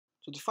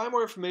So to find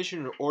more information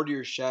and order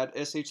your SHAD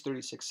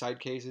SH36 side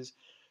cases,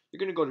 you're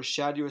going to go to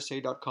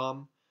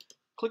shadusa.com,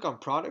 click on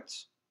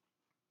Products,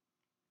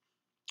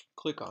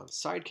 click on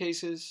Side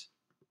Cases.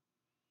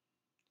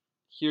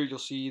 Here you'll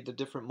see the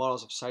different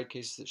models of side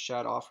cases that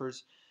SHAD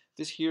offers.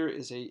 This here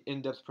is an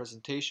in-depth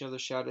presentation of the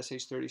SHAD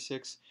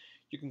SH36.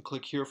 You can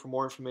click here for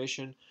more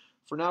information.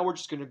 For now, we're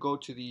just going to go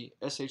to the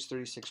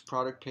SH36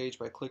 product page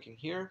by clicking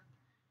here.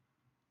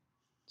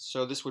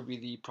 So this would be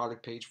the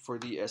product page for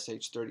the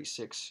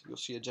SH36. You'll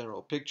see a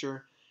general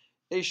picture,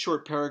 a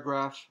short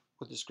paragraph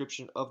with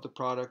description of the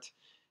product,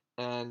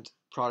 and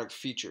product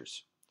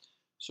features.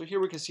 So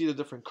here we can see the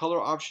different color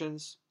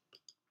options: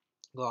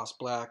 gloss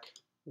black,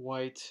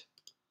 white,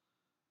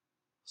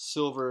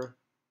 silver,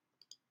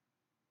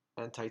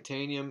 and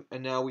titanium.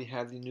 And now we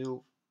have the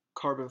new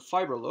carbon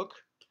fiber look.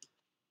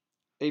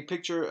 A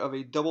picture of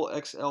a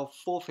XXL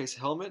Full Face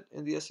Helmet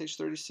in the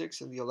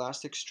SH36 and the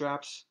elastic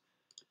straps.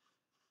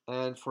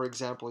 And for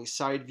example, a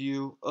side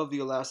view of the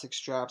elastic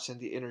straps and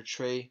the inner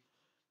tray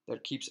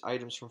that keeps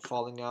items from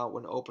falling out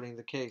when opening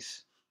the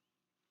case.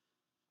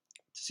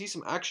 To see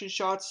some action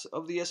shots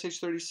of the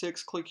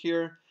SH36, click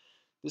here.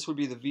 This would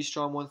be the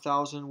Vstrom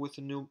 1000 with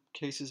the new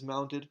cases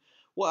mounted.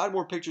 We'll add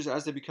more pictures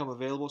as they become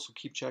available, so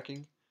keep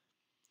checking.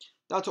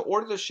 Now to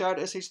order the SHAD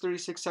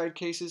SH36 side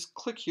cases,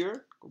 click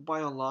here, go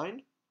buy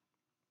online.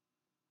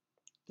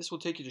 This will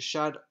take you to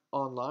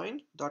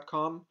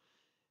shadonline.com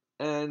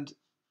and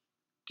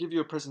give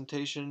you a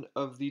presentation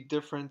of the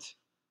different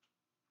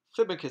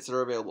fitment kits that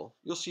are available.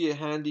 You'll see a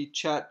handy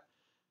chat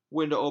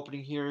window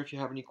opening here. If you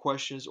have any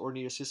questions or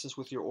need assistance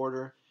with your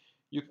order,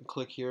 you can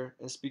click here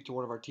and speak to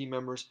one of our team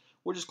members.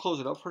 We'll just close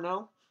it up for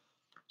now.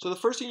 So the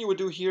first thing you would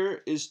do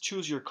here is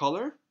choose your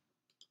color.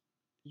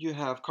 You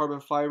have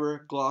carbon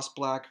fiber, gloss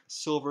black,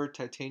 silver,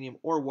 titanium,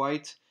 or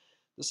white.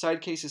 The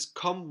side cases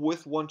come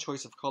with one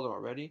choice of color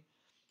already.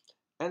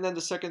 And then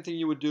the second thing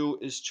you would do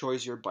is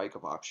choose your bike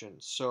of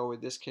options. So in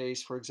this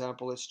case, for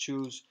example, let's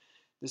choose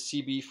the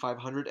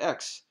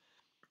CB500X.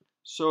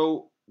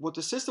 So what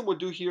the system would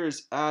do here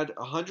is add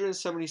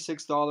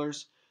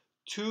 $176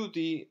 to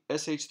the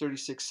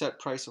SH36 set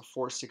price of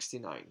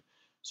 $469.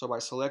 So by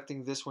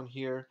selecting this one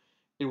here,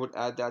 it would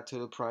add that to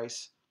the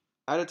price,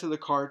 add it to the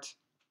cart,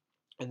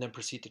 and then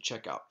proceed to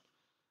checkout.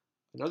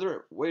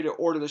 Another way to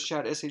order the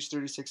SHAD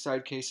SH36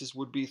 side cases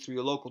would be through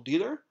your local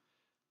dealer.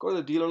 Go to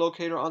the dealer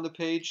locator on the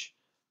page,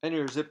 enter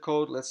your zip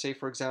code, let's say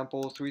for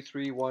example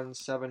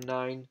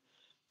 33179,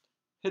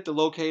 hit the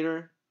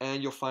locator,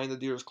 and you'll find the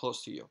dealers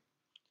close to you.